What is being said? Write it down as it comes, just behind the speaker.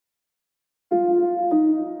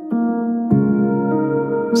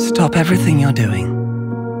Stop everything you're doing.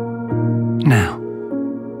 Now,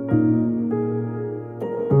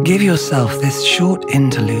 give yourself this short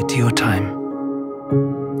interlude to your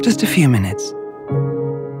time, just a few minutes,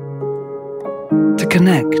 to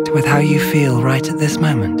connect with how you feel right at this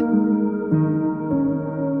moment.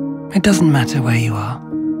 It doesn't matter where you are.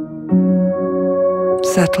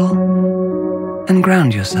 Settle and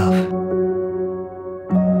ground yourself.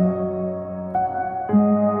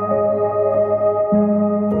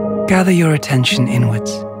 Gather your attention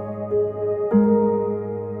inwards.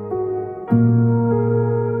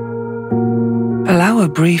 Allow a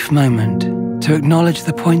brief moment to acknowledge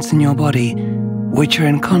the points in your body which are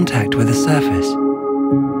in contact with the surface.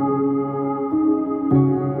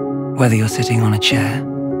 Whether you're sitting on a chair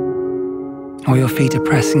or your feet are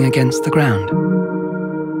pressing against the ground.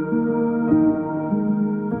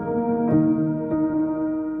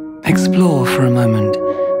 Explore for a moment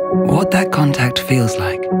what that contact feels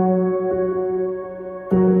like.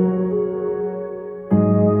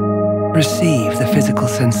 Receive the physical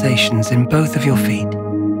sensations in both of your feet.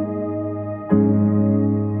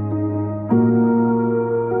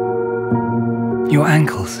 Your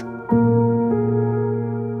ankles.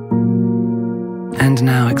 And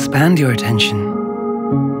now expand your attention.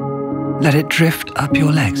 Let it drift up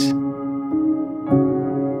your legs.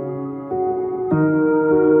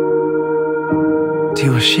 To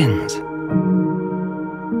your shins.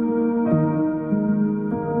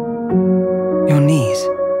 Your knees.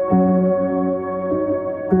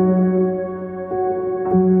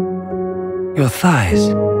 Your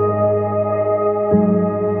thighs.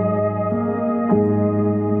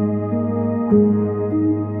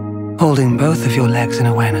 Holding both of your legs in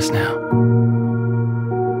awareness now.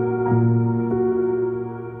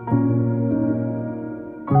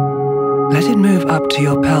 Let it move up to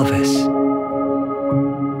your pelvis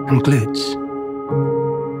and glutes.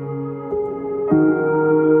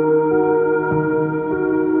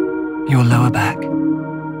 Your lower back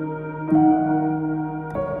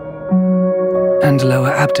and lower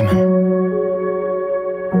abdomen.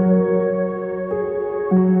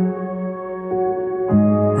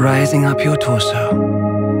 Rising up your torso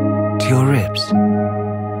to your ribs.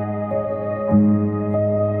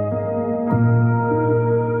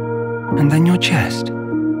 And then your chest.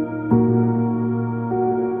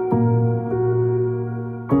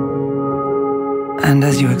 And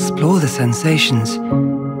as you explore the sensations,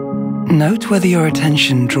 note whether your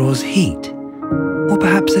attention draws heat or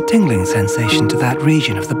perhaps a tingling sensation to that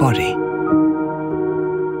region of the body.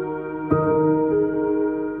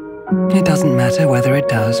 It doesn't matter whether it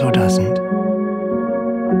does or doesn't.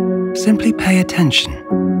 Simply pay attention,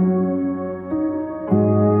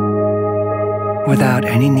 without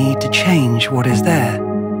any need to change what is there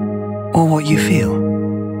or what you feel.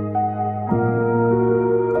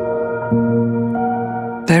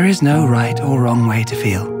 There is no right or wrong way to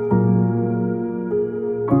feel.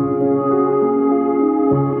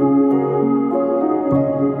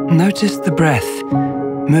 Notice the breath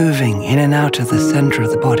moving in and out of the center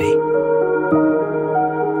of the body.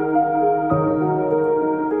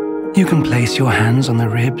 You can place your hands on the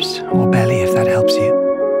ribs or belly if that helps you.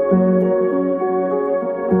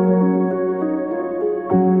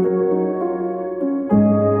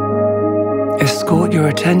 Escort your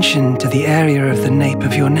attention to the area of the nape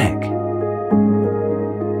of your neck.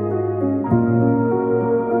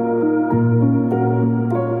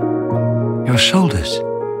 Your shoulders.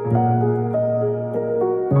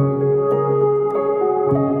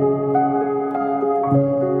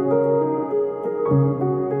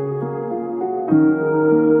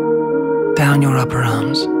 Down your upper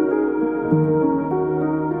arms.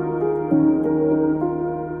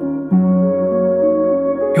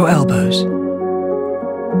 Your elbows.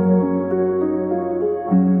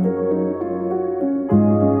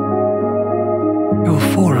 Your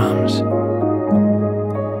forearms.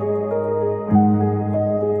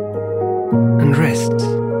 And wrists.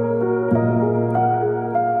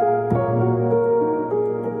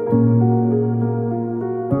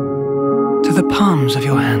 To the palms of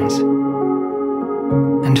your hands.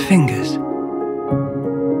 And fingers,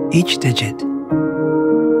 each digit,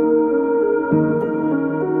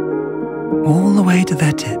 all the way to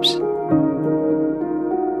their tips.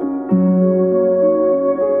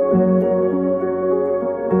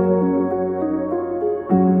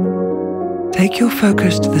 Take your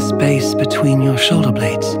focus to the space between your shoulder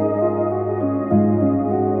blades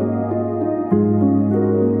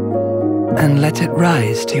and let it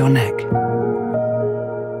rise to your neck.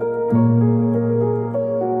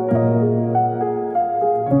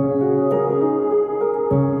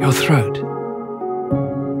 Your throat,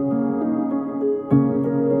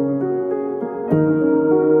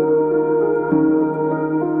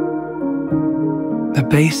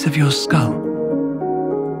 base of your skull.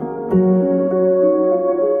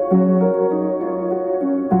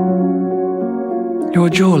 Your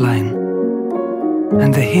jawline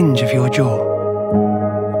and the hinge of your jaw.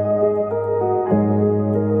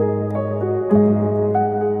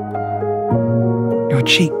 Your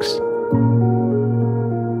cheeks.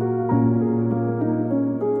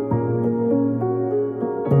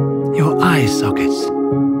 Your eye sockets.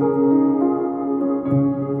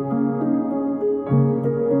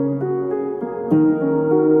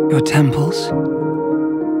 Your temples.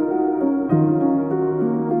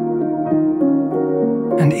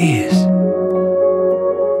 And ears.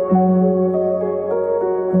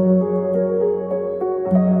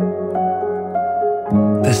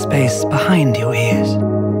 The space behind your ears.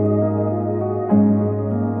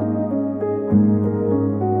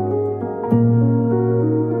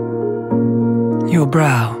 Your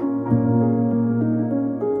brow.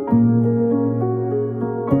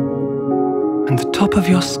 And the top of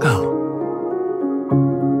your skull.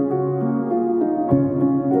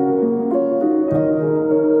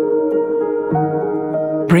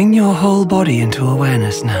 Bring your whole body into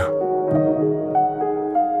awareness now.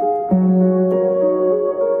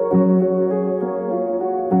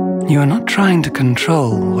 You are not trying to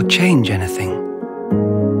control or change anything.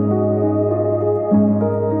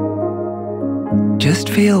 Just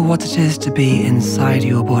feel what it is to be inside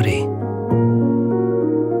your body.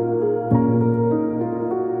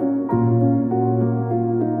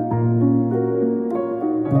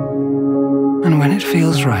 And when it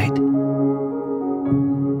feels right,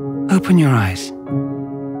 open your eyes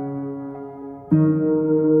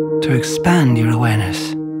to expand your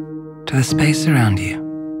awareness to the space around you.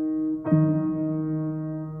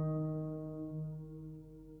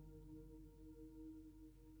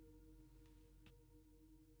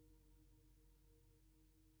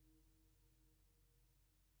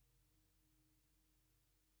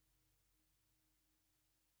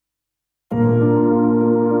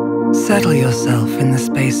 Settle yourself in the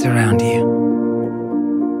space around you.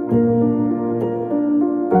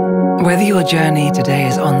 Whether your journey today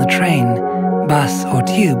is on the train, bus or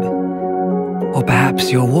tube, or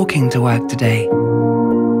perhaps you're walking to work today,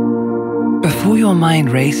 before your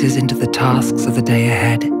mind races into the tasks of the day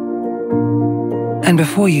ahead, and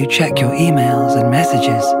before you check your emails and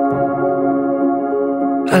messages,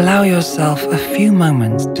 allow yourself a few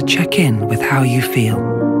moments to check in with how you feel,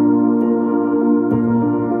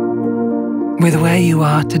 with where you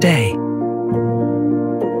are today,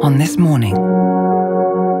 on this morning.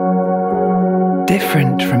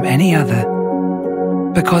 Different from any other,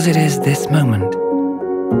 because it is this moment.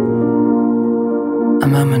 A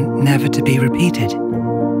moment never to be repeated.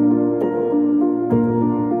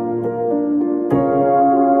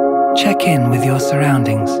 Check in with your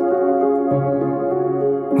surroundings,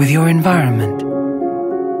 with your environment.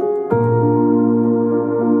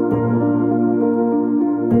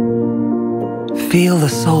 Feel the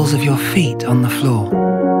soles of your feet on the floor.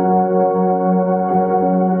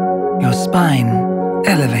 Your spine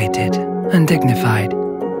elevated and dignified.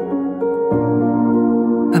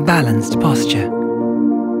 A balanced posture.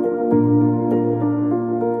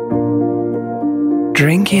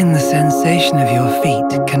 Drink in the sensation of your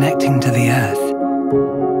feet connecting to the earth.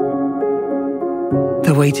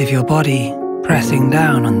 The weight of your body pressing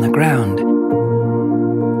down on the ground,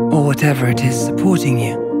 or whatever it is supporting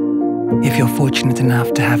you, if you're fortunate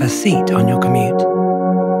enough to have a seat on your commute.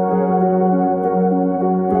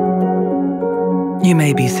 You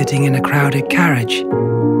may be sitting in a crowded carriage,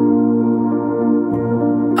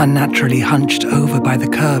 unnaturally hunched over by the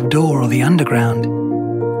curved door or the underground.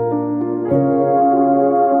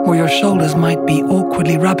 Or your shoulders might be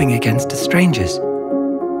awkwardly rubbing against strangers.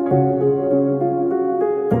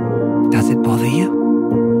 Does it bother you?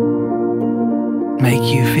 Make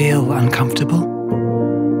you feel uncomfortable?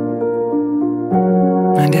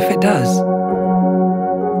 And if it does,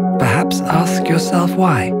 perhaps ask yourself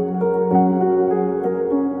why.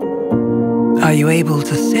 Are you able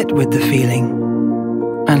to sit with the feeling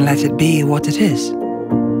and let it be what it is?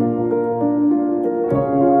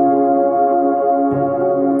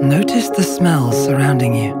 Notice the smells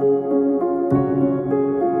surrounding you.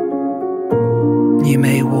 You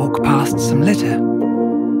may walk past some litter.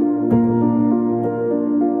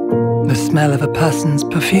 The smell of a person's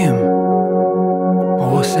perfume,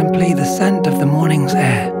 or simply the scent of the morning's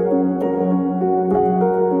air.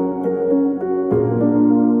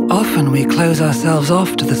 Often we close ourselves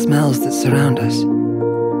off to the smells that surround us,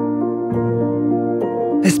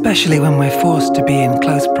 especially when we're forced to be in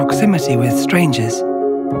close proximity with strangers.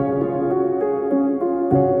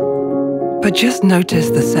 But just notice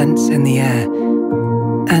the scents in the air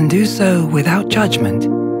And do so without judgment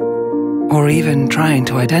or even trying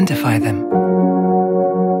to identify them.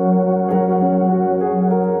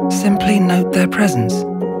 Simply note their presence.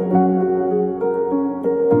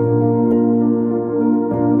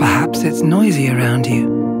 Perhaps it's noisy around you.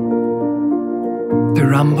 The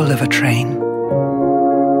rumble of a train.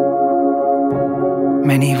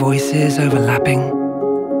 Many voices overlapping.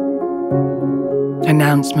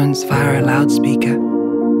 Announcements via a loudspeaker.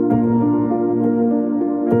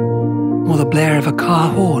 Or the blare of a car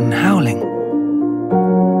horn howling.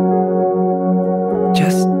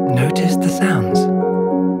 Just notice the sounds.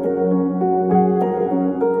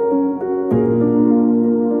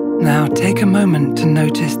 Now take a moment to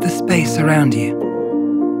notice the space around you.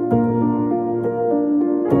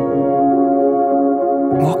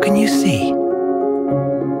 What can you see?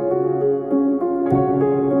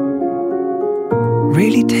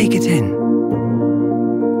 Really take it in.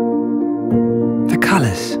 The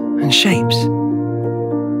colors and shapes.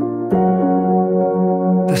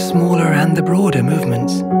 The smaller and the broader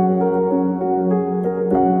movements.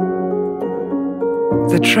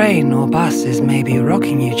 The train or bus is maybe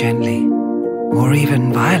rocking you gently, or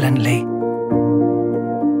even violently.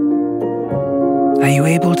 Are you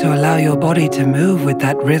able to allow your body to move with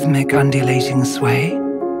that rhythmic undulating sway?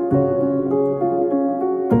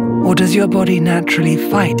 Or does your body naturally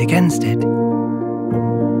fight against it?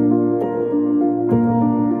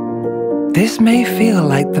 This may feel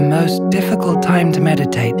like the most difficult time to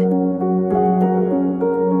meditate,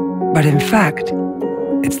 but in fact,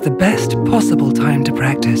 it's the best possible time to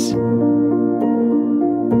practice.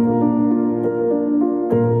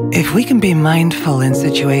 If we can be mindful in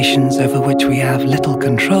situations over which we have little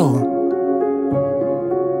control,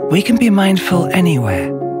 we can be mindful anywhere.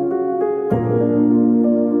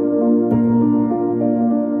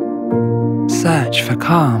 Search for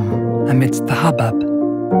calm amidst the hubbub.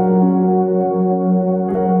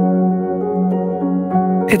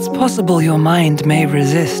 It's possible your mind may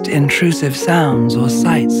resist intrusive sounds or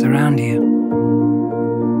sights around you.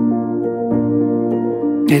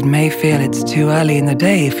 It may feel it's too early in the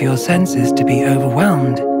day for your senses to be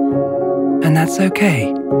overwhelmed, and that's okay.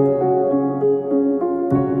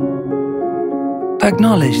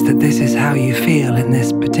 Acknowledge that this is how you feel in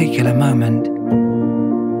this particular moment.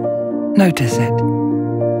 Notice it.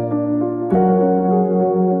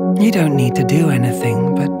 You don't need to do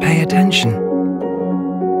anything but pay attention.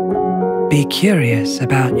 Be curious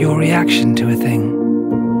about your reaction to a thing.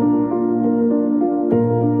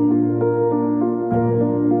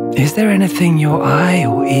 Is there anything your eye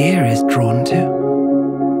or ear is drawn to?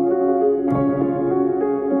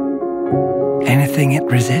 Anything it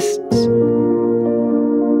resists?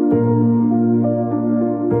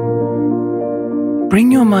 Bring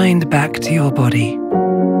your mind back to your body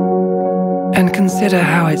and consider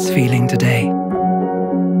how it's feeling today.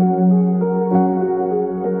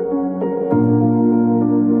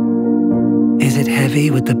 Is it heavy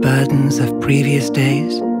with the burdens of previous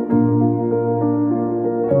days?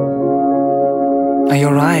 Are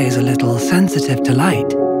your eyes a little sensitive to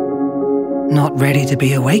light? Not ready to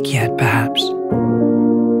be awake yet, perhaps?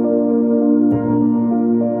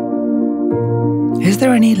 Is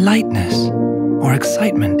there any lightness or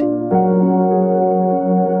excitement?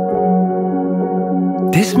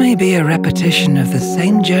 This may be a repetition of the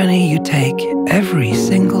same journey you take every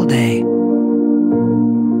single day.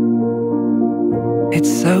 It's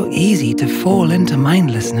so easy to fall into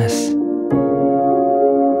mindlessness,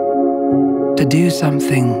 to do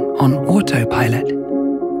something on autopilot,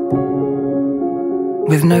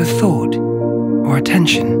 with no thought or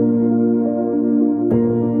attention.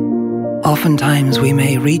 Oftentimes we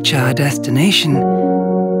may reach our destination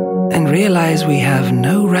and realize we have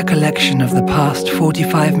no recollection of the past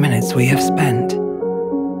 45 minutes we have spent.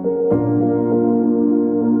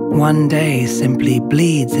 One day simply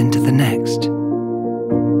bleeds into the next.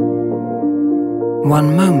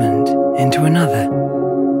 One moment into another.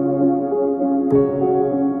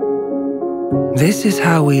 This is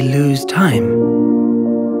how we lose time.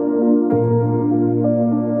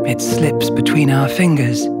 It slips between our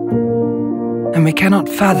fingers, and we cannot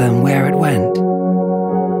fathom where it went.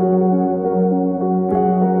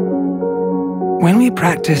 When we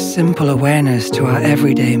practice simple awareness to our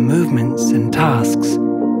everyday movements and tasks,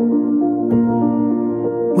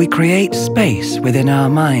 we create space within our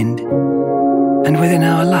mind and within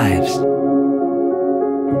our lives.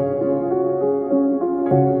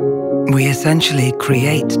 We essentially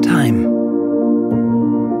create time.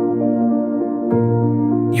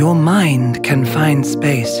 Your mind can find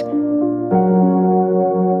space,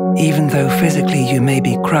 even though physically you may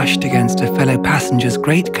be crushed against a fellow passenger's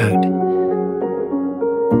greatcoat.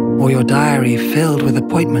 or your diary filled with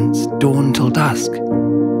appointments dawn till dusk.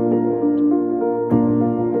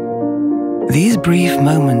 These brief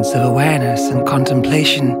moments of awareness and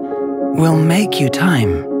contemplation will make you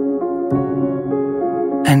time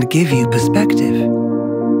and give you perspective,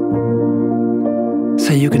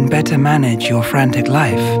 so you can better manage your frantic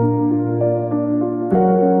life.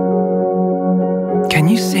 Can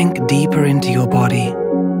you sink deeper into your body?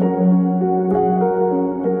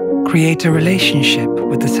 Create a relationship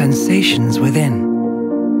with the sensations within.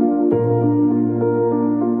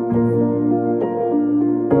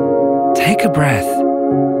 Take a breath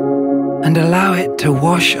and allow it to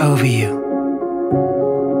wash over you.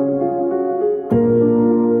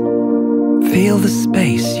 Feel the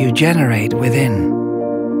space you generate within.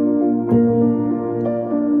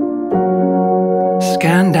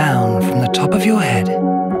 Scan down from the top of your head.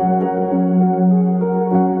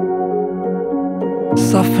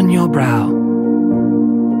 Soften your brow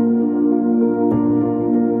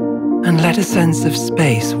and let a sense of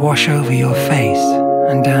space wash over your face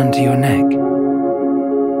and down to your neck,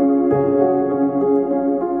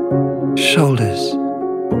 shoulders,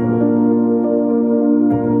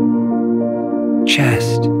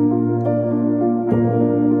 chest,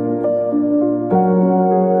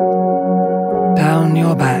 down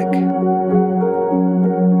your back,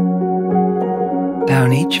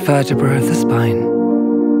 down each vertebra of the spine,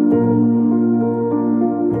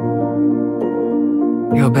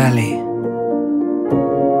 your belly,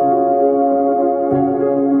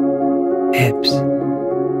 hips,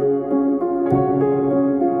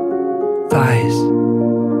 thighs,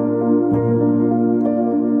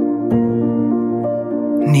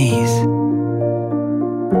 knees,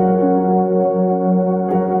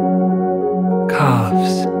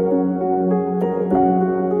 calves,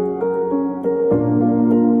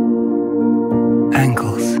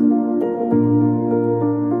 ankles,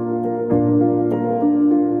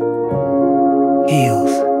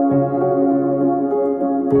 heels,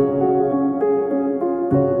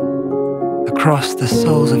 across the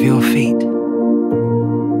soles of your feet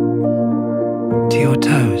to your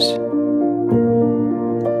toes.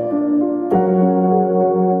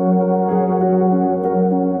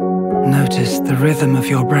 Notice the rhythm of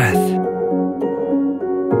your breath.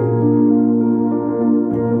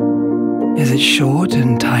 Is it short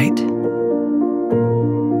and tight?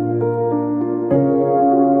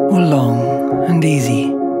 Or long and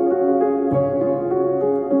easy?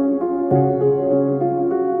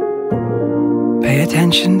 Pay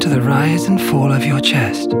attention to the rise and fall of your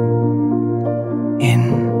chest. In,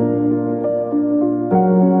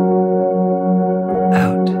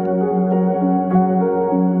 out,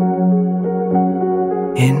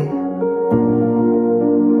 in,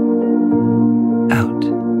 out.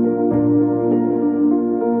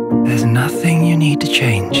 There's nothing you need to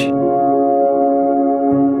change.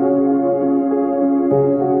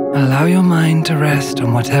 Allow your mind to rest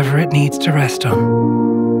on whatever it needs to rest on.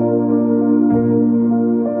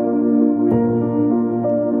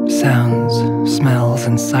 Sounds, smells,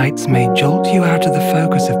 and sights may jolt you out of the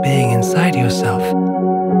focus of being inside yourself.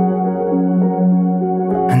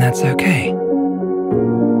 And that's okay.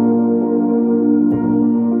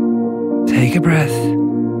 Take a breath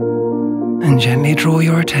and gently draw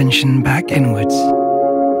your attention back inwards.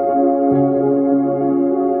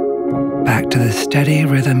 Back to the steady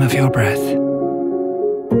rhythm of your breath.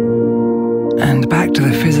 And back to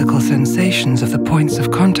the physical sensations of the points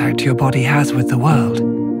of contact your body has with the world.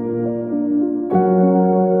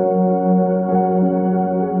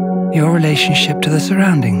 Your relationship to the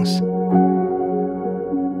surroundings.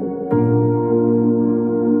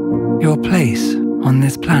 Your place on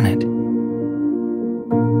this planet.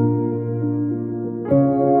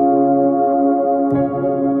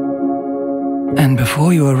 And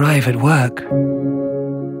before you arrive at work,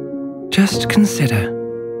 just consider,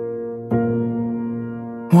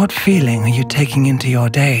 what feeling are you taking into your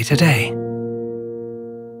day today?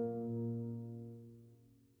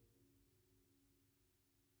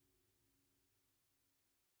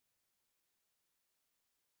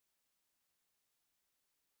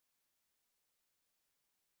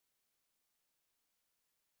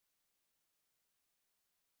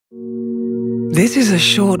 This is a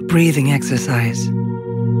short breathing exercise,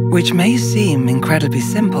 which may seem incredibly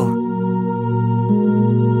simple.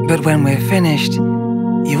 But when we're finished,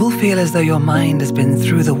 you will feel as though your mind has been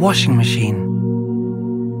through the washing machine.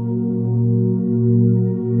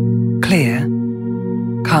 Clear,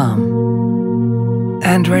 calm,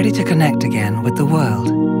 and ready to connect again with the world.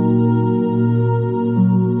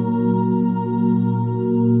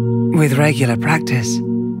 With regular practice,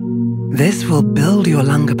 this will build your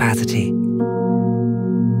lung capacity,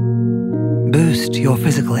 boost your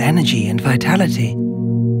physical energy and vitality,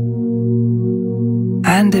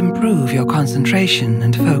 and improve your concentration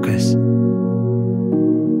and focus.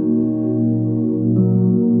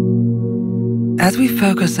 As we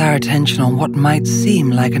focus our attention on what might seem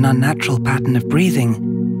like an unnatural pattern of breathing,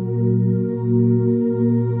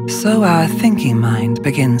 so our thinking mind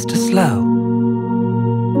begins to slow,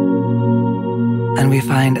 and we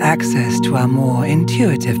find access to our more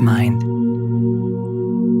intuitive mind.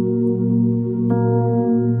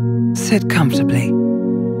 Sit comfortably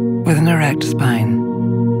with an erect spine.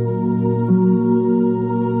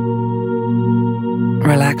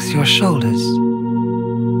 Relax your shoulders,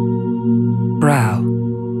 brow,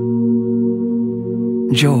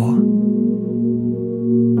 jaw,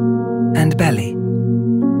 and belly.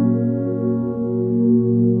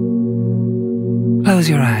 Close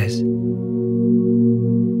your eyes.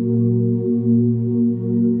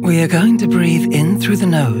 We are going to breathe in through the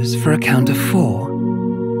nose for a count of 4.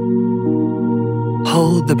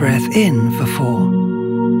 Hold the breath in for 4.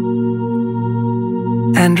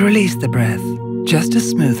 And release the breath just as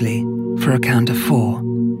smoothly for a count of 4.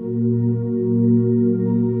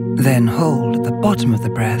 Then hold at the bottom of the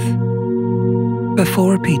breath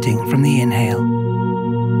before repeating from the inhale.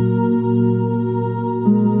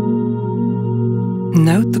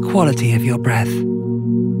 Note the quality of your breath.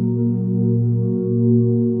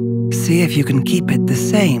 See if you can keep it the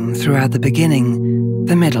same throughout the beginning,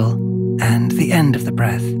 the middle, and the end of the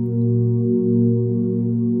breath.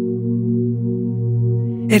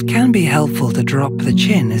 It can be helpful to drop the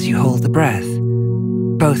chin as you hold the breath,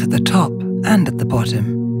 both at the top and at the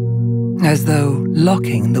bottom, as though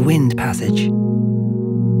locking the wind passage.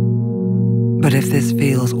 But if this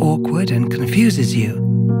feels awkward and confuses you,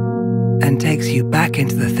 and takes you back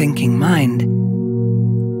into the thinking mind,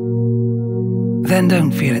 then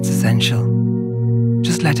don't feel it's essential.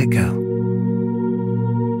 Just let it go.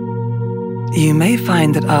 You may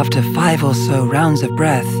find that after 5 or so rounds of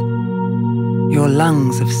breath, your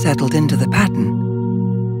lungs have settled into the pattern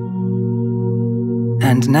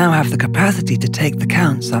and now have the capacity to take the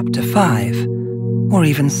counts up to 5 or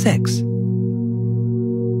even 6.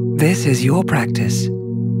 This is your practice,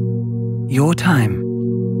 your time.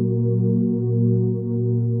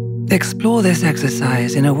 Explore this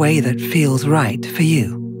exercise in a way that feels right for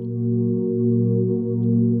you.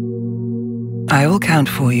 I will count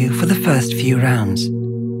for you for the first few rounds.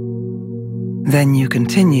 Then you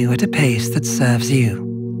continue at a pace that serves you.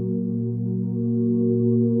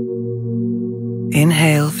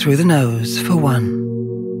 Inhale through the nose for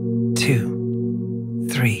 1, 2,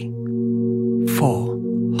 3, 4.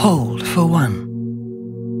 Hold for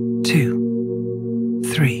 1, 2,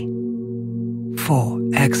 3, 4.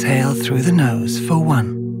 Exhale through the nose for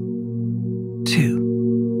 1,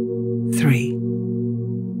 2, 3,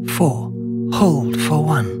 4. Hold for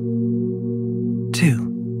 1,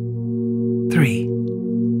 2, 3,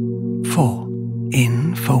 4.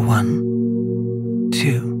 In for 1,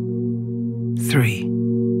 2, 3,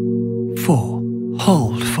 4.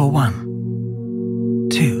 Hold for 1,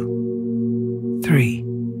 2, 3,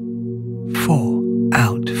 4.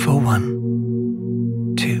 Out for 1,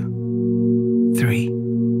 2, 3,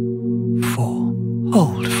 4.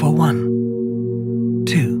 Hold for 1,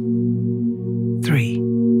 2, 3,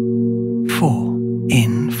 4.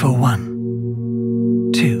 In for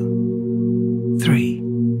 1, 2, 3,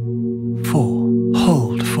 4.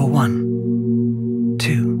 Hold for 1,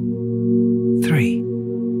 2, 3,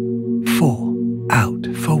 4. Out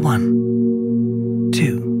for 1,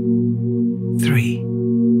 2, 3,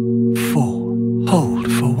 4.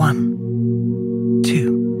 Hold for 1,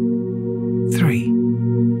 2, 3,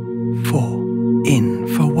 4. In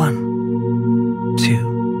for 1,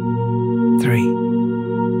 2, 3,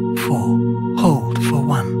 4. Hold for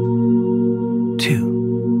 1,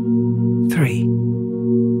 2, 3,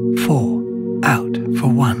 4. Out for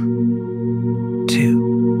 1,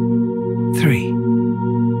 2, 3,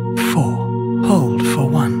 4. Hold for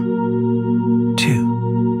 1, 2,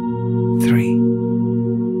 3,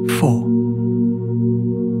 4.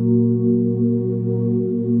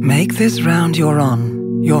 Make this round you're on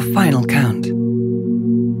your final count.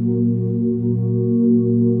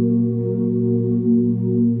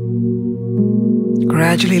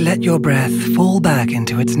 Gradually let your breath fall back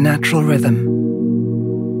into its natural rhythm,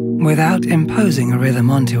 without imposing a rhythm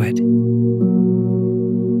onto it.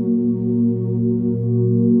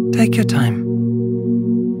 Take your time.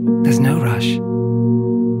 There's no rush.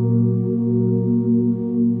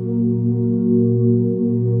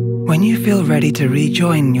 When you feel ready to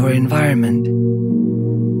rejoin your environment,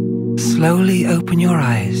 slowly open your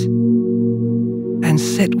eyes and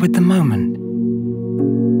sit with the moment.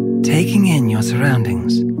 taking in your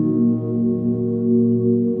surroundings.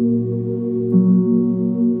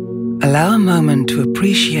 Allow a moment to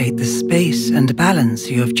appreciate the space and balance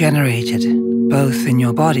you have generated, both in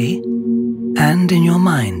your body and in your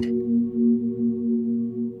mind.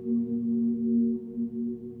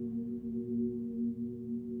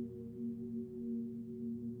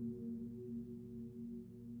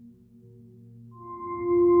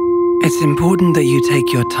 It's important that you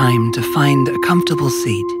take your time to find a comfortable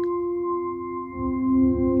seat,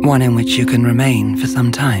 one in which you can remain for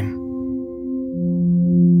some time.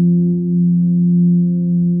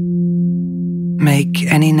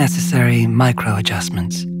 Make any necessary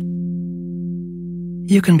micro-adjustments.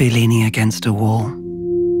 You can be leaning against a wall,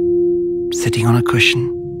 sitting on a cushion,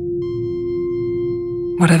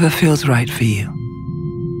 whatever feels right for you.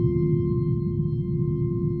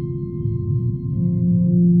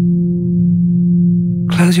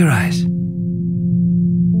 Close your eyes.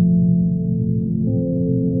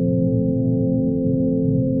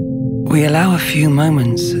 We allow a few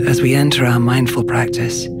moments as we enter our mindful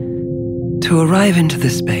practice to arrive into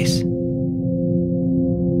this space,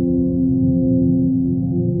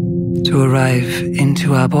 to arrive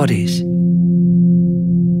into our bodies,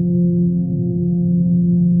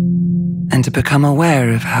 and to become aware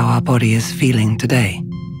of how our body is feeling today.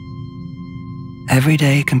 Every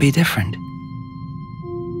day can be different.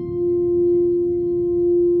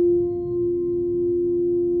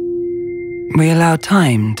 We allow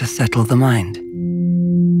time to settle the mind.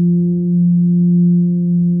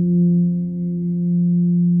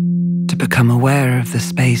 To become aware of the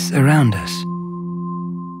space around us.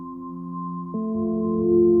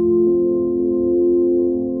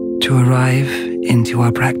 To arrive into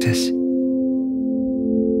our practice.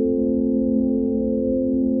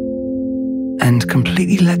 And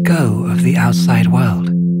completely let go of the outside world.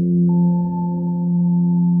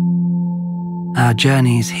 Our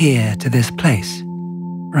journey's here to this place,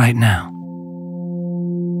 right now.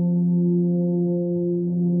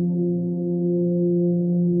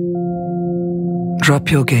 Drop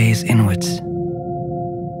your gaze inwards.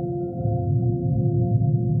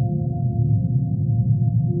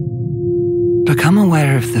 Become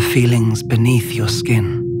aware of the feelings beneath your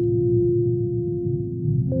skin.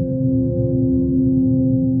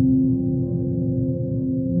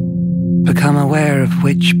 Become aware of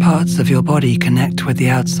which parts of your body connect with the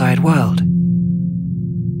outside world.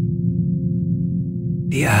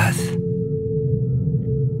 The earth,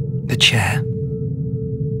 the chair,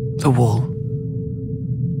 the wall.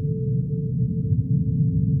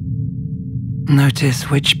 Notice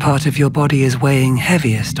which part of your body is weighing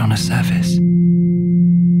heaviest on a surface.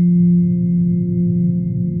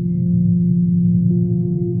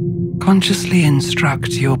 Consciously instruct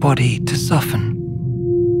your body to soften,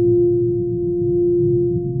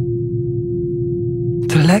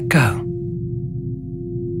 to let go.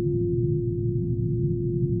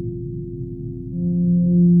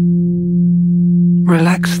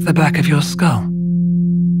 Relax the back of your skull.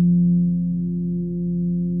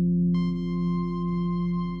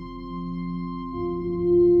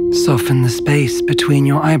 Soften the space between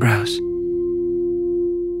your eyebrows.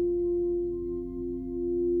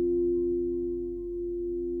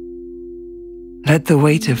 Let the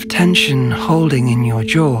weight of tension holding in your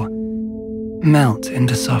jaw melt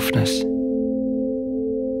into softness.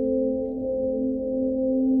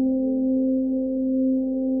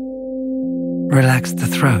 Relax the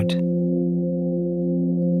throat.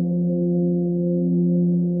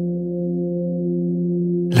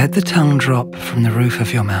 Let the tongue drop from the roof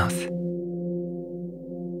of your mouth.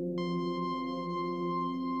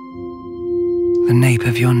 The nape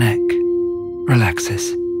of your neck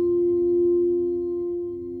relaxes.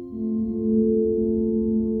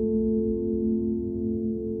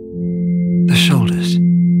 The shoulders.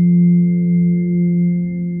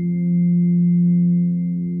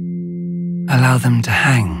 Allow them to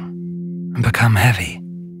hang and become heavy.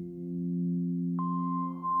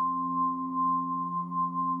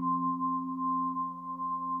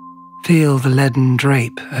 Feel the leaden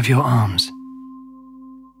drape of your arms.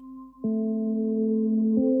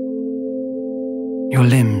 Your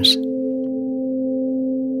limbs.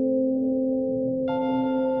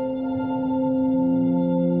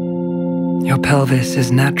 Your pelvis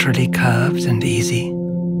is naturally curved and easy.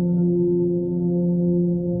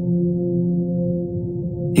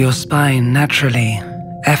 Your spine naturally,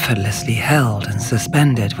 effortlessly held and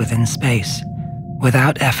suspended within space,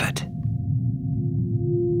 without effort.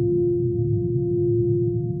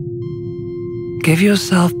 Give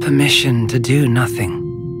yourself permission to do nothing.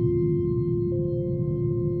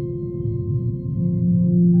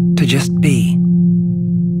 To just be.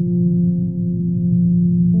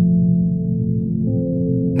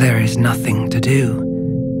 is nothing to do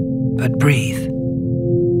but breathe.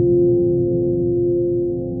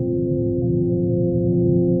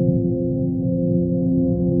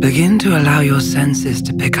 Begin to allow your senses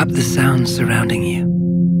to pick up the sounds surrounding you.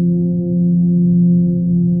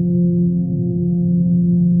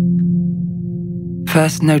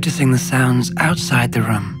 First, noticing the sounds outside the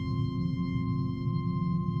room.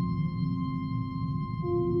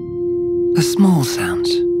 The small sounds.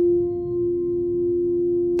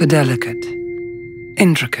 The delicate,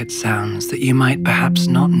 intricate sounds that you might perhaps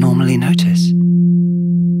not normally notice.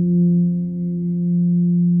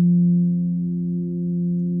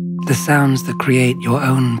 The sounds that create your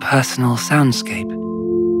own personal soundscape.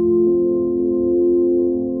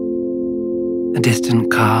 A distant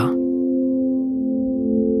car.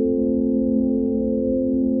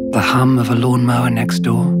 The hum of a lawnmower next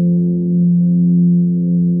door.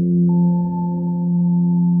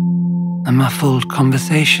 A muffled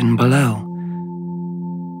conversation below.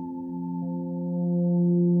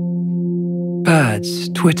 Birds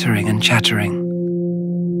twittering and chattering.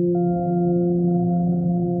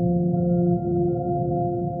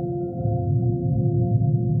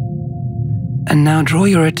 And now draw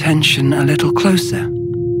your attention a little closer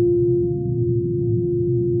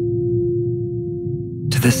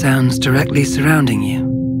to the sounds directly surrounding you.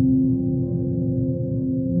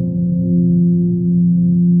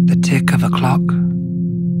 The tick of a clock,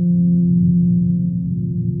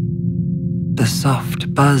 the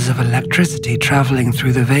soft buzz of electricity traveling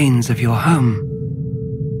through the veins of your home,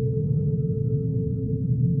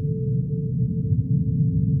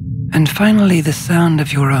 and finally the sound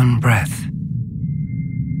of your own breath.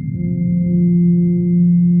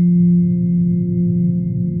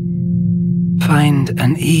 Find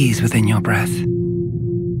an ease within your breath.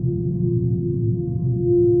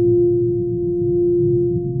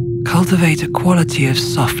 Cultivate a quality of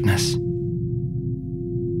softness,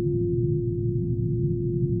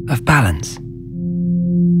 of balance,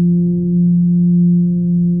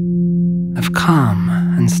 of calm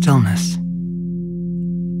and stillness.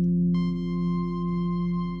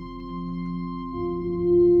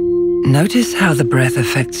 Notice how the breath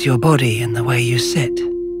affects your body and the way you sit.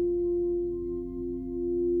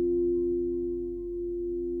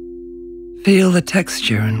 Feel the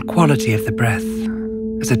texture and quality of the breath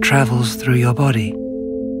as it travels through your body.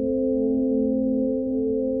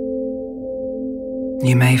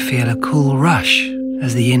 You may feel a cool rush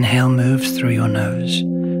as the inhale moves through your nose,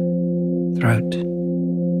 throat,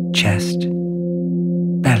 chest,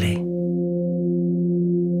 belly.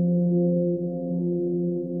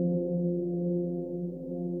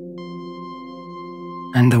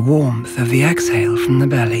 And the warmth of the exhale from the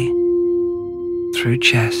belly, through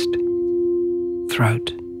chest,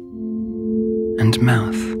 throat, and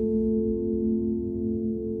mouth.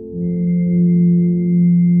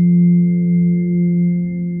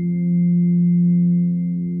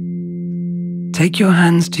 Take your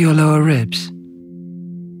hands to your lower ribs,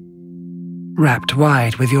 wrapped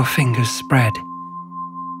wide with your fingers spread,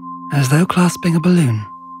 as though clasping a balloon.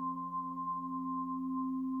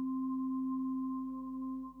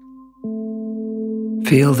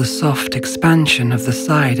 Feel the soft expansion of the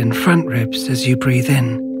side and front ribs as you breathe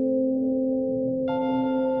in,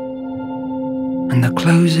 and the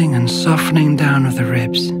closing and softening down of the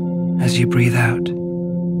ribs as you breathe out.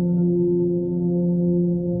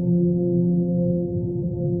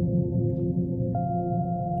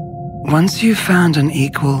 Once you've found an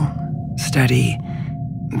equal, steady,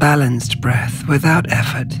 balanced breath without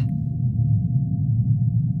effort,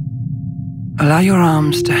 allow your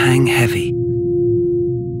arms to hang heavy,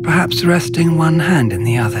 perhaps resting one hand in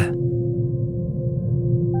the other.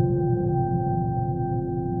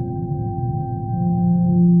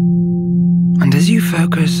 And as you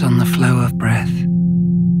focus on the flow of breath,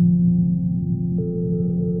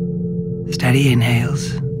 steady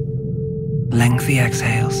inhales, lengthy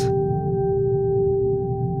exhales,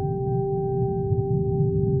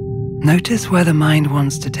 notice where the mind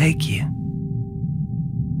wants to take you.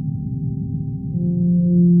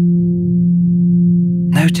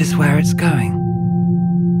 Notice where it's going.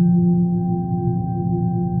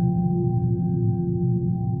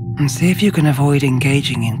 And see if you can avoid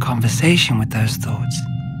engaging in conversation with those thoughts.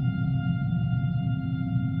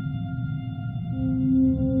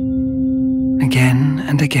 Again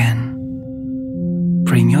and again,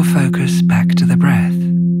 bring your focus back to the breath.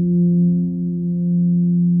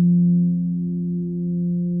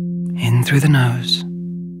 In through the nose.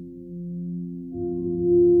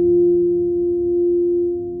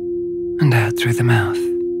 And out through the mouth.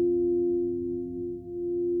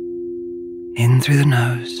 In through the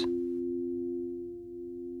nose.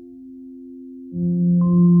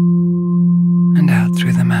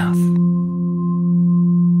 through the mouth.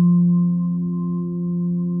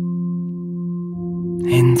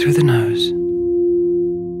 In through the nose.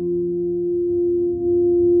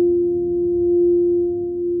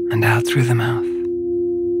 And out through the mouth.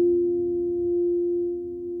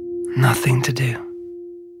 Nothing to do.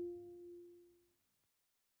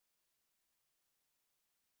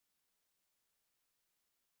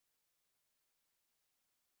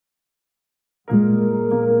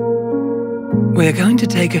 We're going to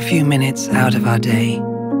take a few minutes out of our day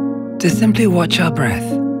to simply watch our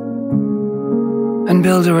breath and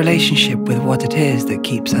build a relationship with what it is that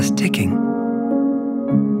keeps us ticking.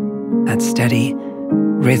 That steady,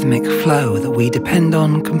 rhythmic flow that we depend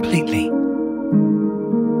on completely.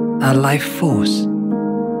 Our life force.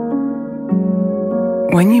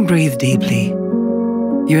 When you breathe deeply,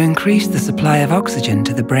 you increase the supply of oxygen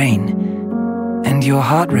to the brain and your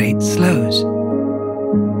heart rate slows.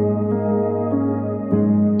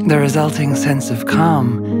 The resulting sense of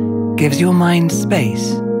calm gives your mind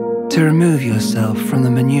space to remove yourself from the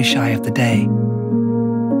minutiae of the day.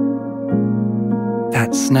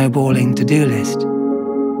 That snowballing to-do list,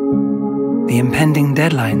 the impending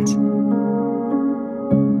deadlines,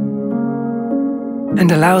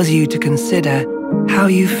 and allows you to consider how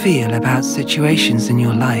you feel about situations in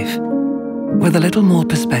your life with a little more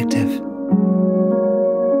perspective.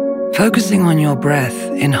 Focusing on your breath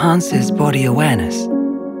enhances body awareness,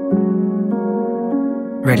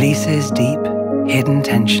 releases deep, hidden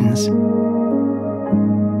tensions,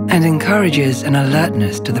 and encourages an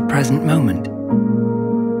alertness to the present moment.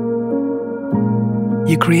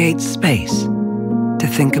 You create space to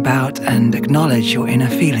think about and acknowledge your inner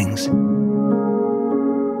feelings.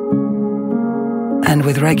 And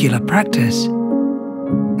with regular practice,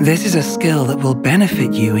 this is a skill that will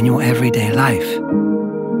benefit you in your everyday life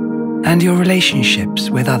and your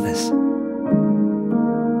relationships with others.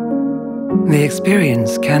 The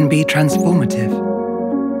experience can be transformative.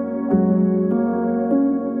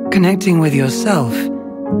 Connecting with yourself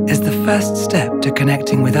is the first step to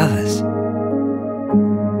connecting with others.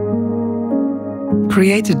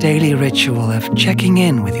 Create a daily ritual of checking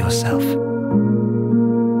in with yourself,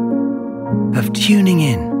 of tuning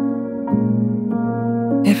in,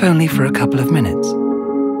 if only for a couple of minutes.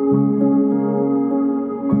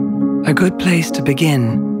 A good place to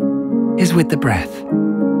begin is with the breath.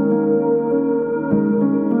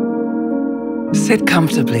 Sit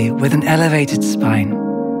comfortably with an elevated spine,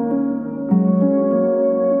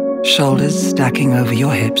 shoulders stacking over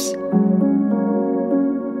your hips,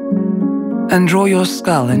 and draw your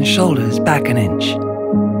skull and shoulders back an inch.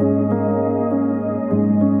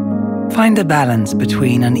 Find a balance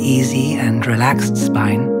between an easy and relaxed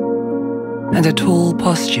spine and a tall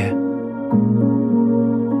posture,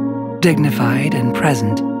 dignified and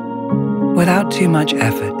present without too much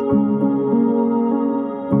effort.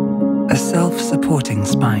 A self-supporting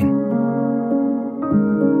spine.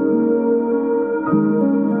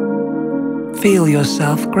 Feel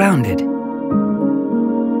yourself grounded.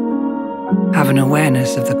 Have an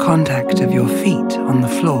awareness of the contact of your feet on the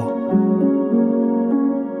floor.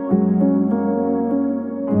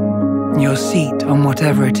 Your seat on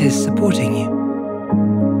whatever it is supporting you.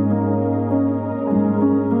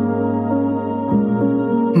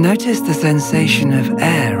 Notice the sensation of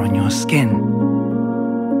air on your skin,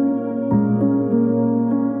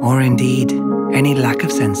 or indeed any lack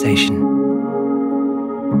of sensation.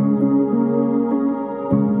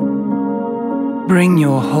 Bring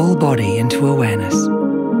your whole body into awareness.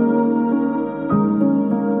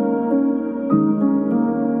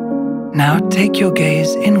 Now take your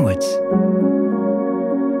gaze inwards.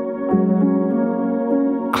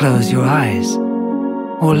 Close your eyes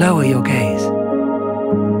or lower your gaze.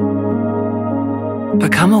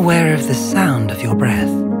 Become aware of the sound of your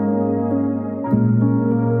breath.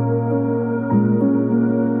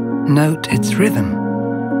 Note its rhythm,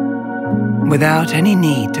 without any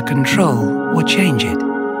need to control or change it.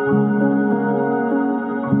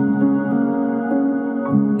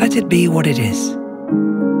 Let it be what it is.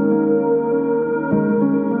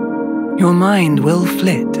 Your mind will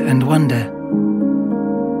flit and wander.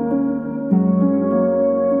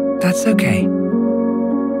 That's okay.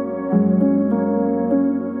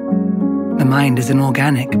 The mind is an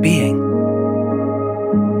organic being.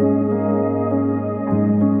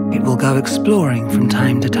 It will go exploring from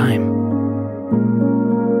time to time.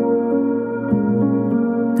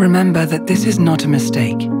 Remember that this is not a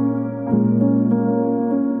mistake.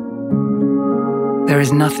 There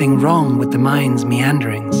is nothing wrong with the mind's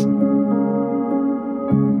meanderings.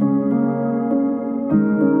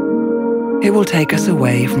 It will take us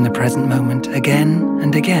away from the present moment again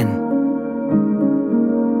and again.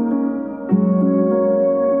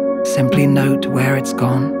 simply note where it's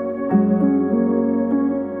gone.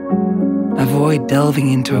 Avoid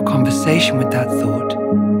delving into a conversation with that thought.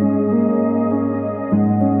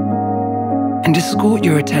 And escort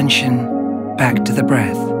your attention back to the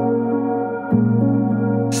breath.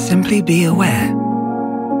 Simply be aware.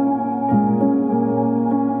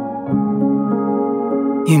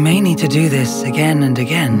 You may need to do this again and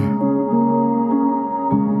again.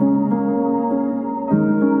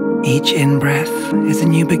 Each in-breath is a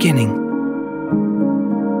new beginning.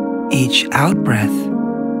 Each out-breath,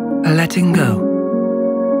 a letting go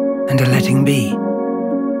and a letting be.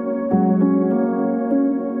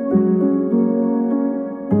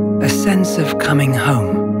 A sense of coming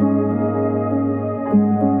home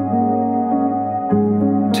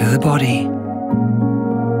to the body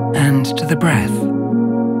and to the breath,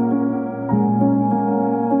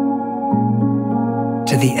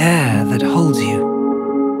 to the air that holds you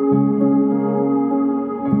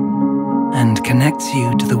and connects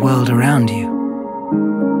you to the world around you.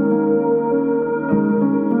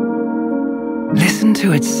 Listen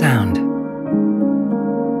to its sound.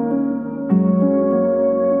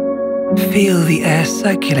 Feel the air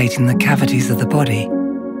circulating the cavities of the body,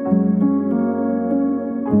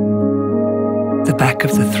 the back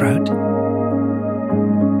of the throat,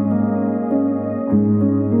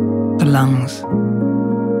 the lungs,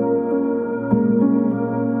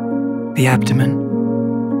 the abdomen.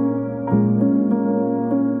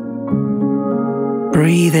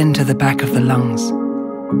 Breathe into the back of the lungs.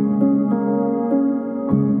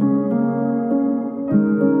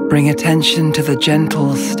 Bring attention to the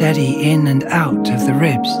gentle, steady in and out of the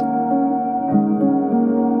ribs,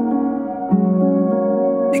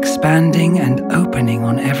 expanding and opening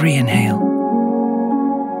on every inhale,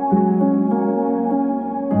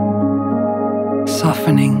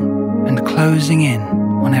 softening and closing in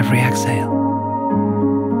on every exhale.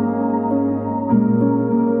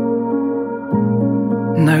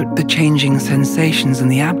 Note the changing sensations in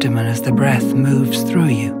the abdomen as the breath moves through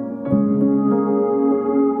you.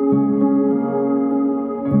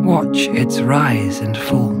 Watch its rise and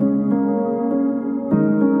fall.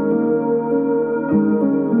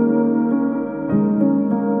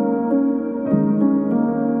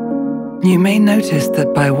 You may notice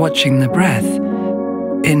that by watching the breath,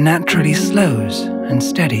 it naturally slows and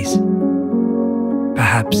steadies,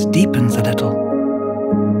 perhaps deepens a little.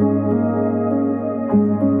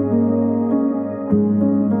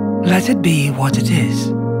 Let it be what it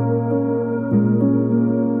is.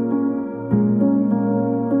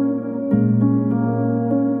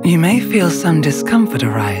 You may feel some discomfort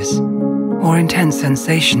arise, or intense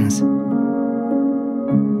sensations.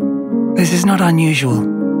 This is not unusual,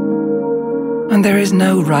 and there is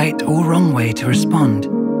no right or wrong way to respond.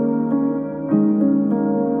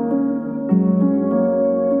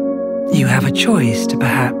 You have a choice to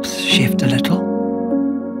perhaps shift a little,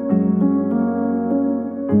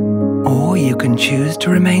 or you can choose to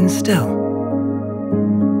remain still.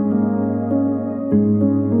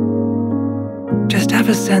 Just have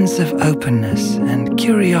a sense of openness and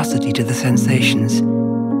curiosity to the sensations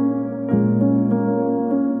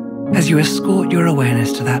as you escort your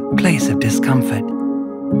awareness to that place of discomfort.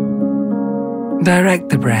 Direct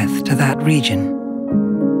the breath to that region.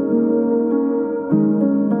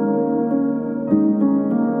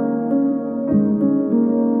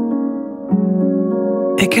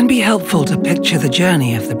 It can be helpful to picture the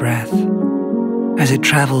journey of the breath as it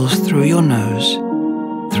travels through your nose,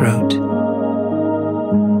 throat,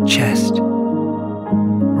 chest,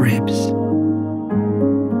 ribs,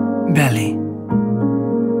 belly.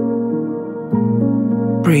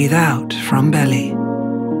 Breathe out from belly,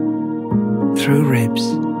 through ribs,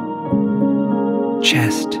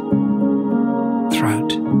 chest,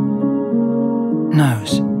 throat,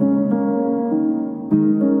 nose.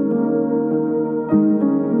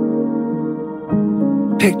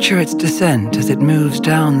 Picture its descent as it moves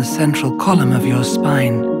down the central column of your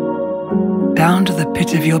spine, down to the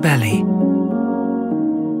pit of your belly,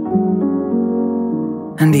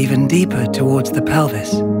 and even deeper towards the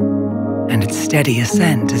pelvis, and its steady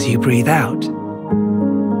ascent as you breathe out,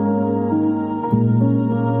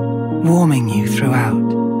 warming you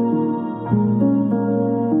throughout.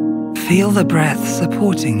 Feel the breath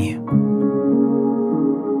supporting you,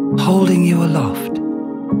 holding you aloft.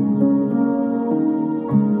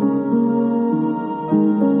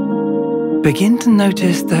 Begin to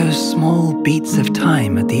notice those small beats of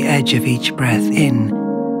time at the edge of each breath in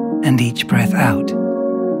and each breath out.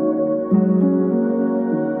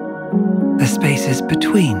 The spaces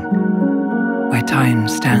between, where time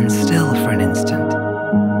stands still for an instant.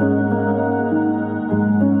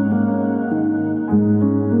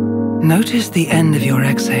 Notice the end of your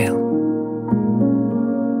exhale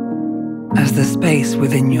as the space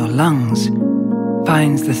within your lungs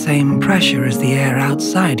finds the same pressure as the air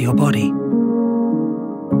outside your body.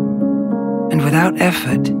 And without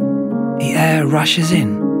effort, the air rushes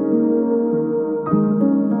in,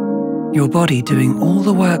 your body doing all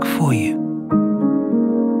the work for you.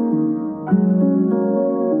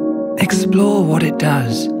 Explore what it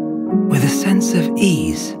does with a sense of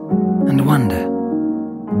ease and wonder.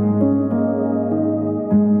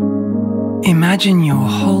 Imagine your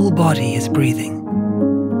whole body is breathing,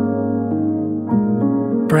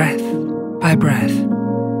 breath by breath,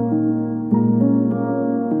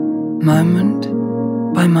 moment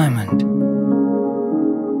by moment.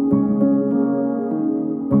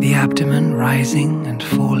 The abdomen rising and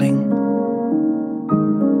falling,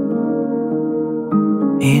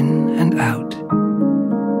 in and out,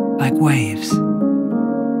 like waves.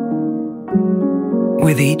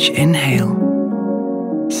 With each inhale,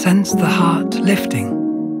 sense the heart lifting,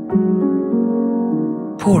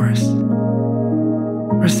 porous,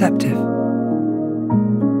 receptive.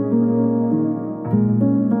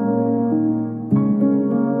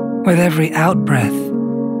 With every out-breath,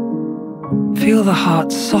 feel the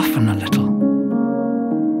heart soften a little.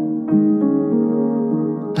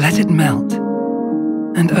 Let it melt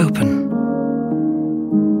and open.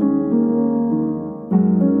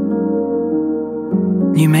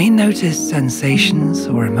 You may notice sensations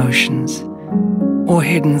or emotions or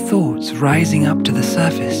hidden thoughts rising up to the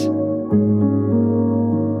surface.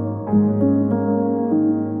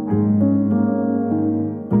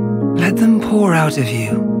 Let them pour out of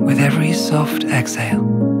you with every soft exhale.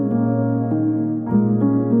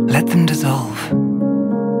 Let them dissolve.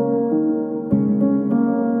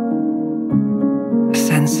 A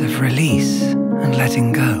sense of release and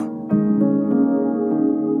letting go.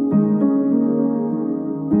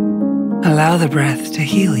 Allow the breath to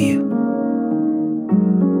heal you.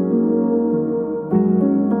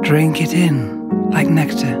 Drink it in like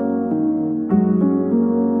nectar.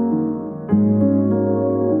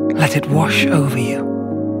 Let it wash over you.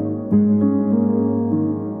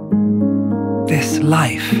 This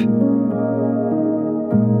life,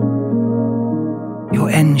 your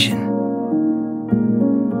engine.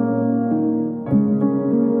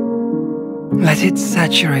 Let it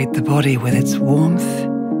saturate the body with its warmth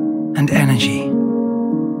and energy.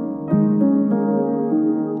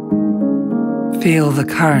 Feel the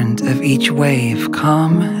current of each wave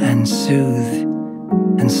calm and soothe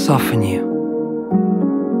and soften you.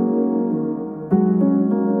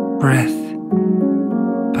 Breath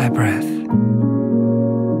by breath,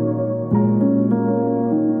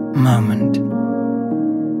 moment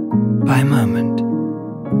by moment.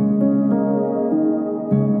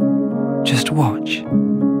 Just watch.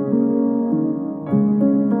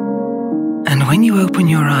 And when you open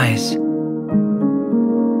your eyes,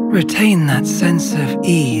 retain that sense of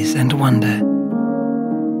ease and wonder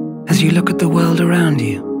as you look at the world around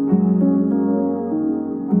you.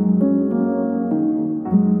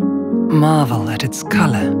 Marvel at its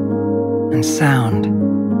color and sound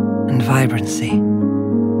and vibrancy.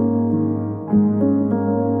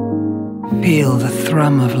 Feel the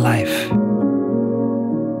thrum of life.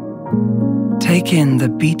 Take in the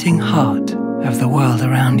beating heart of the world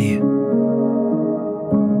around you.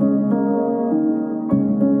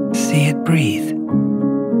 See it breathe.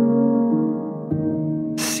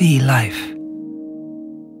 See life.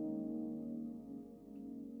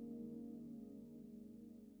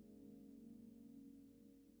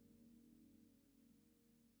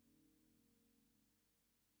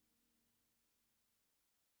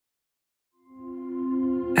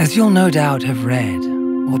 As you'll no doubt have read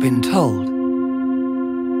or been told,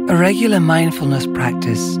 a regular mindfulness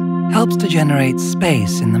practice helps to generate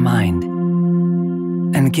space in the mind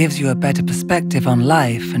and gives you a better perspective on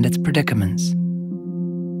life and its predicaments.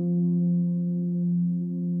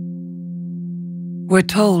 We're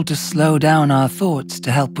told to slow down our thoughts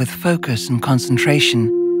to help with focus and concentration,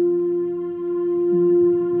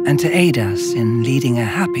 and to aid us in leading a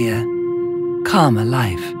happier, calmer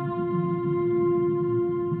life.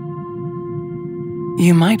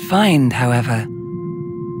 You might find, however,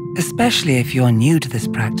 especially if you're new to this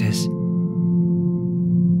practice,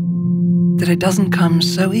 that it doesn't come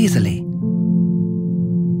so easily.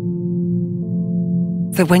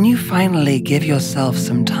 That when you finally give yourself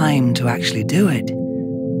some time to actually do it,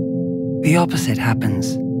 the opposite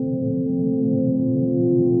happens.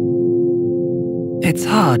 It's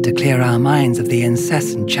hard to clear our minds of the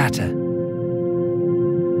incessant chatter.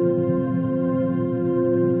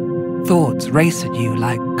 Thoughts race at you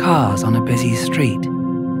like cars on a busy street.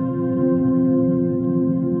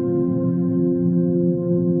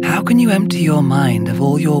 can you empty your mind of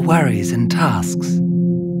all your worries and tasks?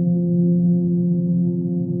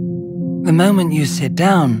 The moment you sit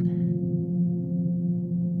down,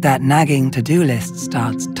 that nagging to-do list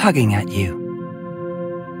starts tugging at you.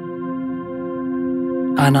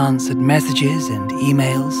 Unanswered messages and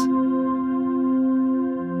emails,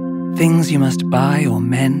 things you must buy or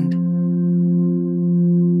mend,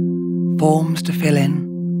 forms to fill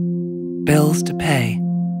in, bills to pay,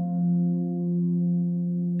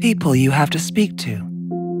 people you have to speak to,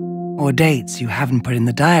 or dates you haven't put in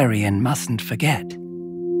the diary and mustn't forget.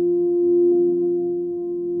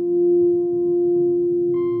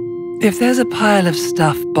 If there's a pile of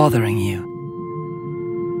stuff bothering you,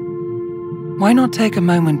 why not take a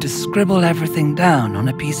moment to scribble everything down on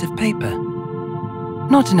a piece of paper?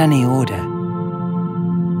 Not in any order,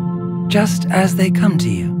 just as they come to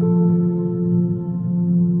you.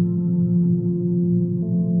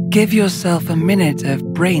 Give yourself a minute of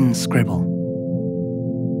brain scribble.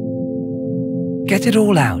 Get it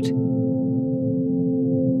all out.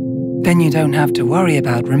 Then you don't have to worry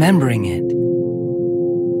about remembering it.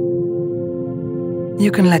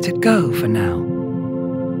 You can let it go for now,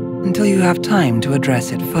 until you have time to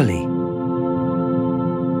address it fully.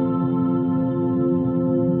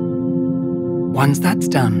 Once that's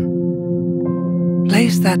done,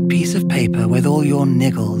 place that piece of paper with all your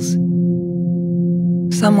niggles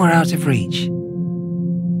somewhere out of reach,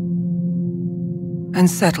 and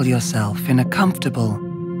settle yourself in a comfortable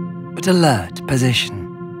but alert position.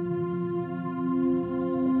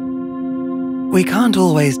 We can't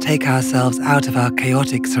always take ourselves out of our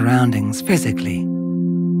chaotic surroundings physically,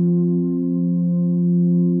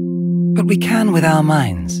 but we can with our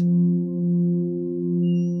minds.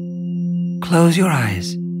 Close your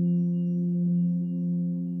eyes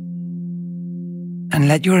and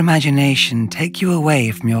let your imagination take you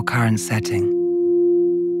away from your current setting.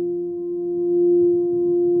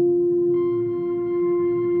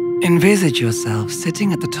 Envisage yourself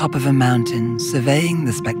sitting at the top of a mountain, surveying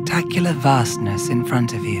the spectacular vastness in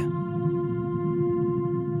front of you.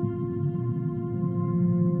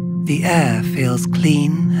 The air feels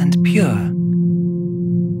clean and pure,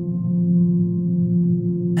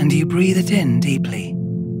 and you breathe it in deeply.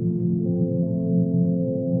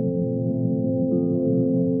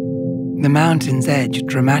 The mountain's edge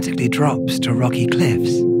dramatically drops to rocky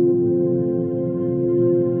cliffs.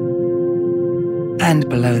 And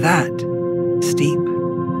below that, steep,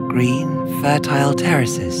 green, fertile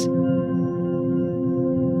terraces,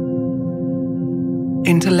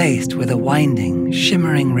 interlaced with a winding,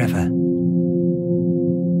 shimmering river.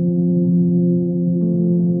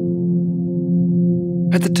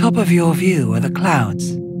 At the top of your view are the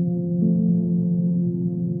clouds,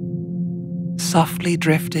 softly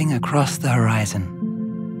drifting across the horizon.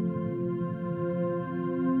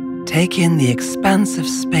 Take in the expanse of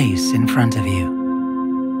space in front of you.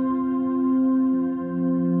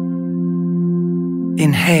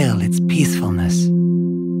 Inhale its peacefulness.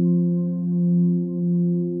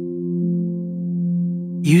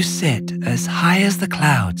 You sit as high as the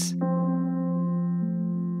clouds,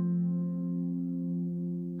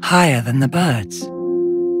 higher than the birds.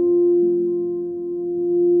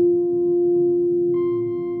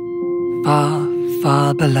 Far,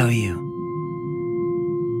 far below you.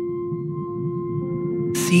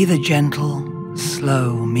 See the gentle,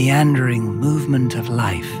 slow, meandering movement of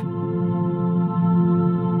life.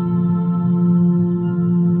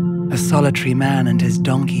 A solitary man and his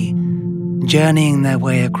donkey journeying their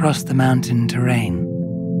way across the mountain terrain.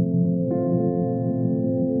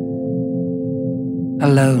 A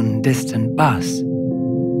lone, distant bus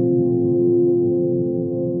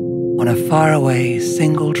on a faraway,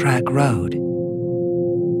 single-track road.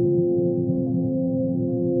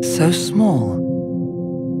 So small,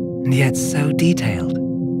 and yet so detailed.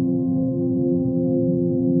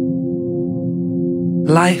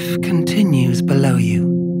 Life continues below you.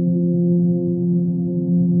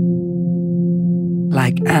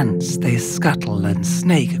 Like ants, they scuttle and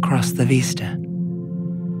snake across the vista.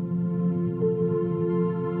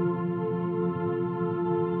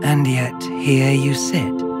 And yet here you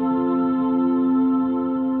sit,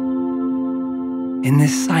 in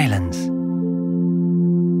this silence.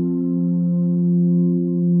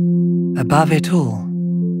 Above it all,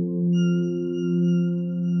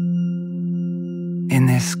 in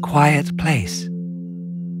this quiet place,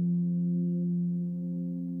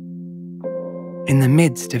 in the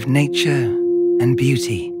midst of nature and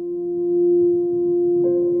beauty,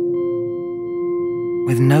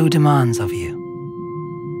 with no demands of you.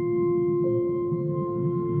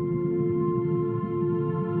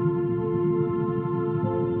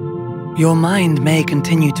 Your mind may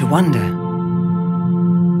continue to wander,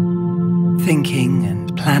 thinking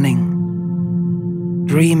and planning,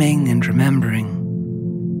 dreaming and remembering.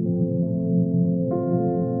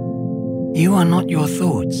 You are not your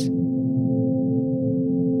thoughts.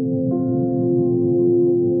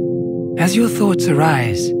 As your thoughts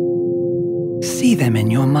arise, see them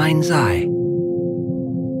in your mind's eye.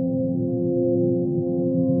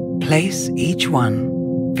 Place each one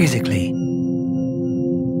physically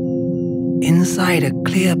inside a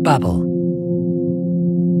clear bubble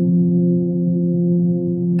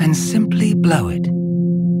and simply blow it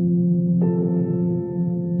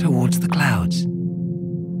towards the clouds.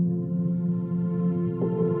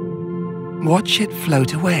 Watch it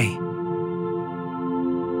float away.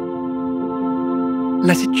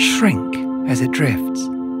 Let it shrink as it drifts,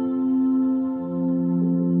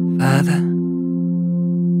 further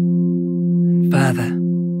and further,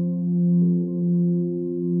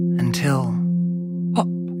 until pop,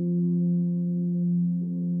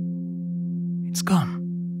 it's gone.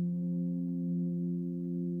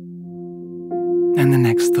 And the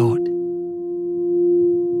next thought.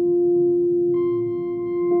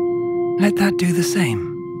 Let that do the same.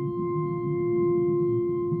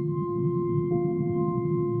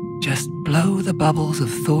 Just blow the bubbles of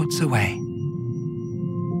thoughts away.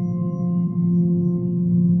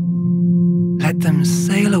 Let them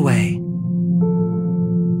sail away,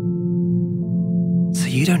 so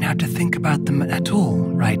you don't have to think about them at all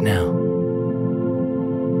right now.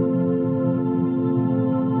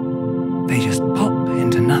 They just pop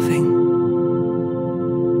into nothing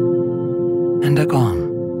and are gone.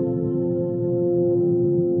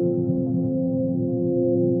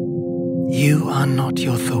 You are not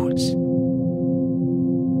your thoughts.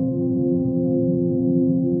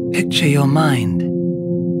 Picture your mind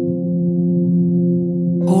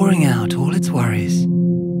pouring out all its worries,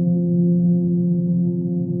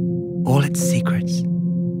 all its secrets,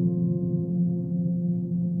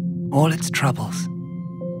 all its troubles.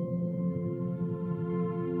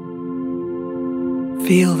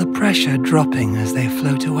 Feel the pressure dropping as they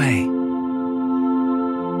float away.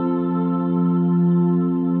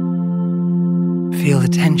 Feel the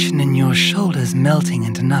tension in your shoulders melting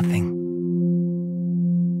into nothing.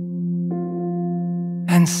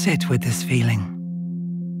 And sit with this feeling.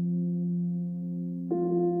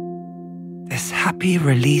 This happy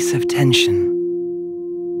release of tension.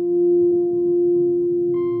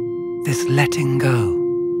 This letting go.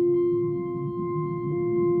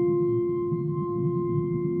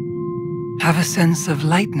 Have a sense of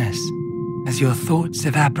lightness as your thoughts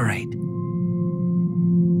evaporate.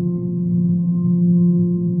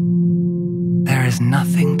 There is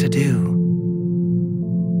nothing to do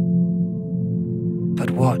but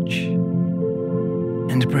watch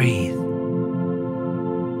and breathe.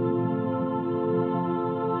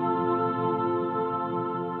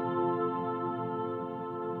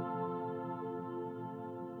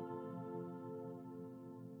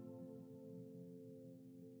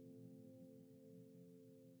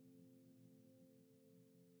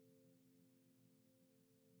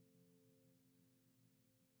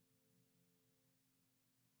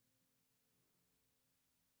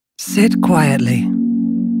 Sit quietly.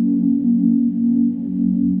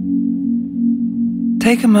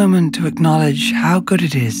 Take a moment to acknowledge how good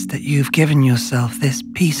it is that you've given yourself this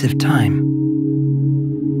piece of time.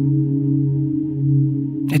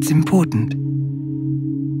 It's important.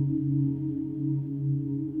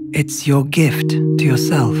 It's your gift to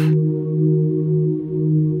yourself.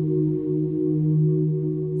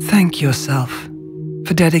 Thank yourself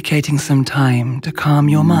for dedicating some time to calm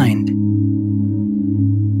your mind.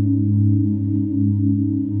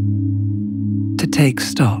 To take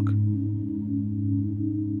stock.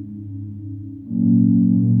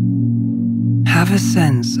 Have a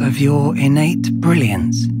sense of your innate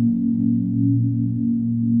brilliance,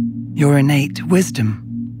 your innate wisdom.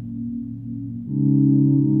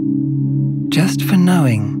 Just for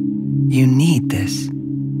knowing you need this,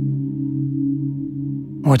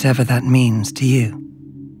 whatever that means to you.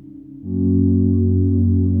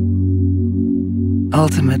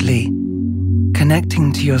 Ultimately,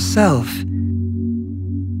 connecting to yourself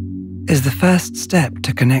is the first step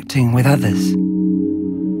to connecting with others.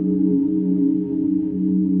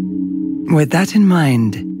 With that in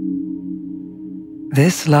mind,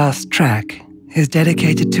 this last track is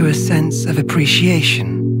dedicated to a sense of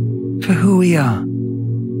appreciation for who we are,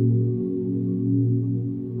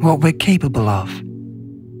 what we're capable of,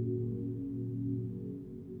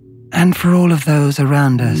 and for all of those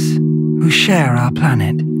around us who share our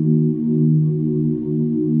planet,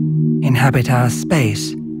 inhabit our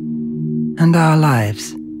space and our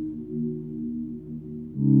lives.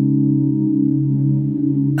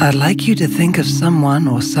 I'd like you to think of someone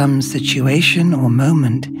or some situation or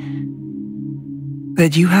moment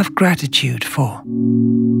that you have gratitude for.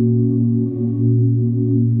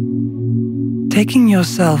 Taking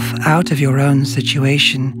yourself out of your own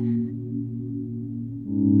situation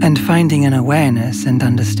and finding an awareness and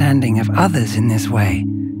understanding of others in this way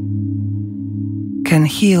can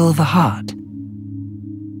heal the heart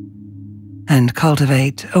and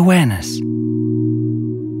cultivate awareness,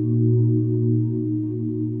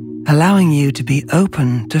 allowing you to be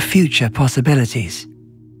open to future possibilities,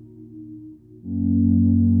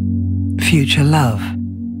 future love.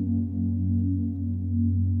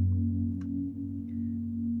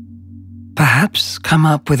 Perhaps come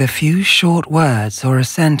up with a few short words or a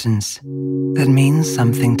sentence that means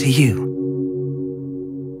something to you.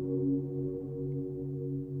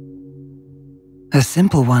 A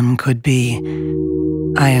simple one could be,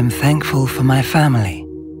 I am thankful for my family.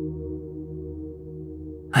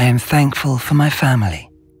 I am thankful for my family.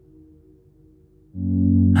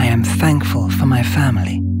 I am thankful for my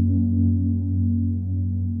family.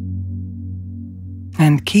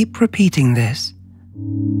 And keep repeating this,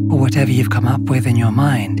 or whatever you've come up with in your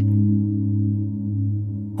mind,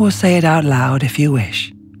 or say it out loud if you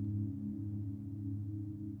wish.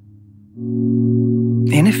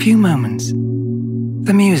 In a few moments,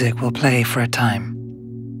 the music will play for a time,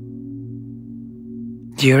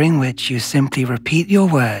 during which you simply repeat your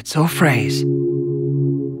words or phrase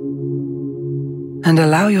and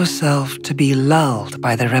allow yourself to be lulled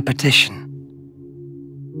by the repetition,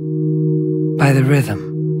 by the rhythm.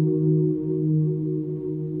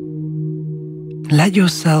 Let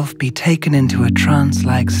yourself be taken into a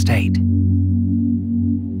trance-like state.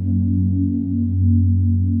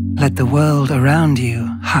 Let the world around you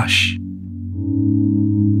hush.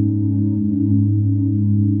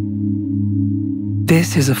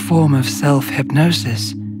 This is a form of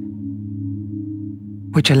self-hypnosis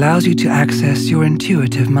which allows you to access your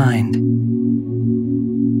intuitive mind,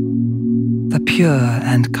 the pure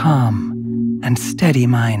and calm and steady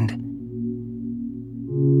mind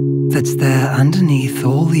that's there underneath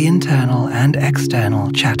all the internal and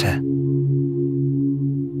external chatter.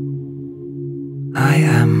 I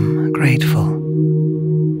am grateful.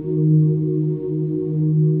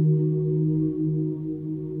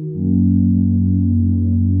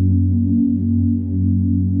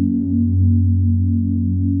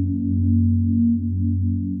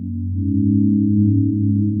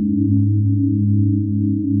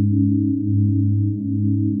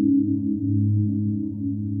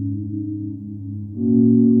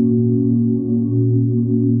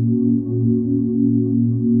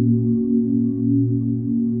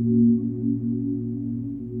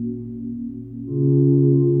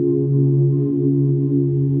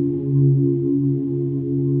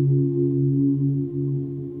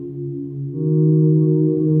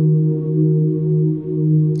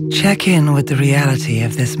 Check in with the reality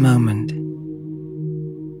of this moment.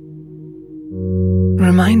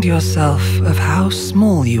 Remind yourself of how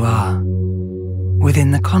small you are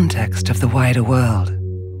within the context of the wider world.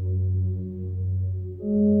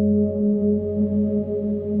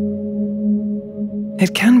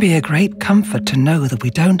 It can be a great comfort to know that we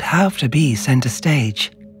don't have to be center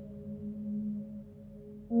stage,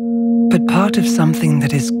 but part of something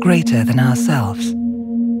that is greater than ourselves.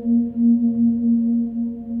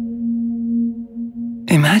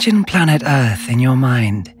 Imagine planet Earth in your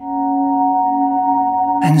mind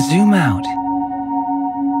and zoom out,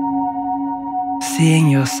 seeing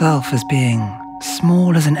yourself as being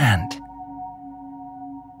small as an ant,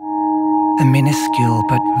 a minuscule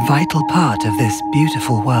but vital part of this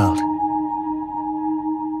beautiful world.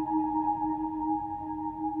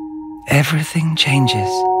 Everything changes.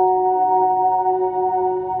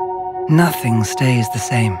 Nothing stays the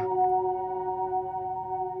same.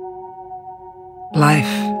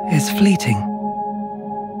 Life is fleeting.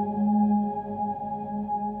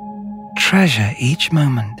 Treasure each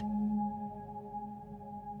moment.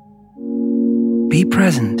 Be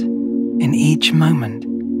present in each moment.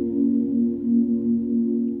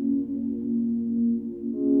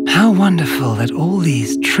 How wonderful that all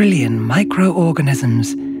these trillion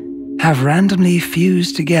microorganisms have randomly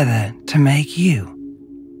fused together to make you.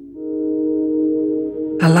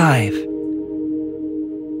 Alive.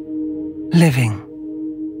 Living.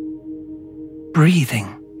 Breathing.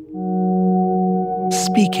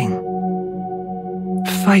 Speaking.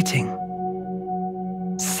 Fighting.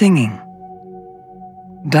 Singing.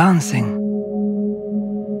 Dancing.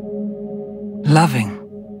 Loving.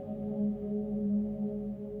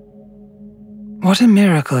 What a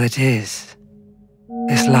miracle it is,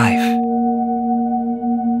 this life.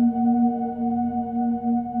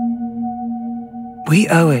 We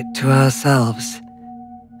owe it to ourselves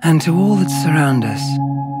and to all that surround us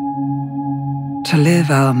to live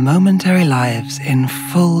our momentary lives in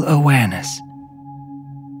full awareness,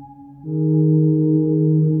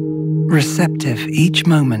 receptive each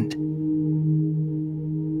moment,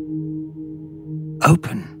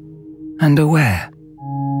 open and aware,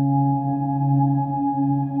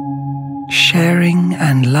 sharing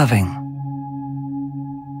and loving,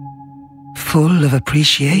 full of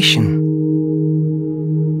appreciation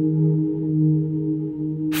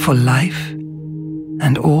for life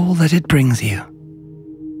and all that it brings you.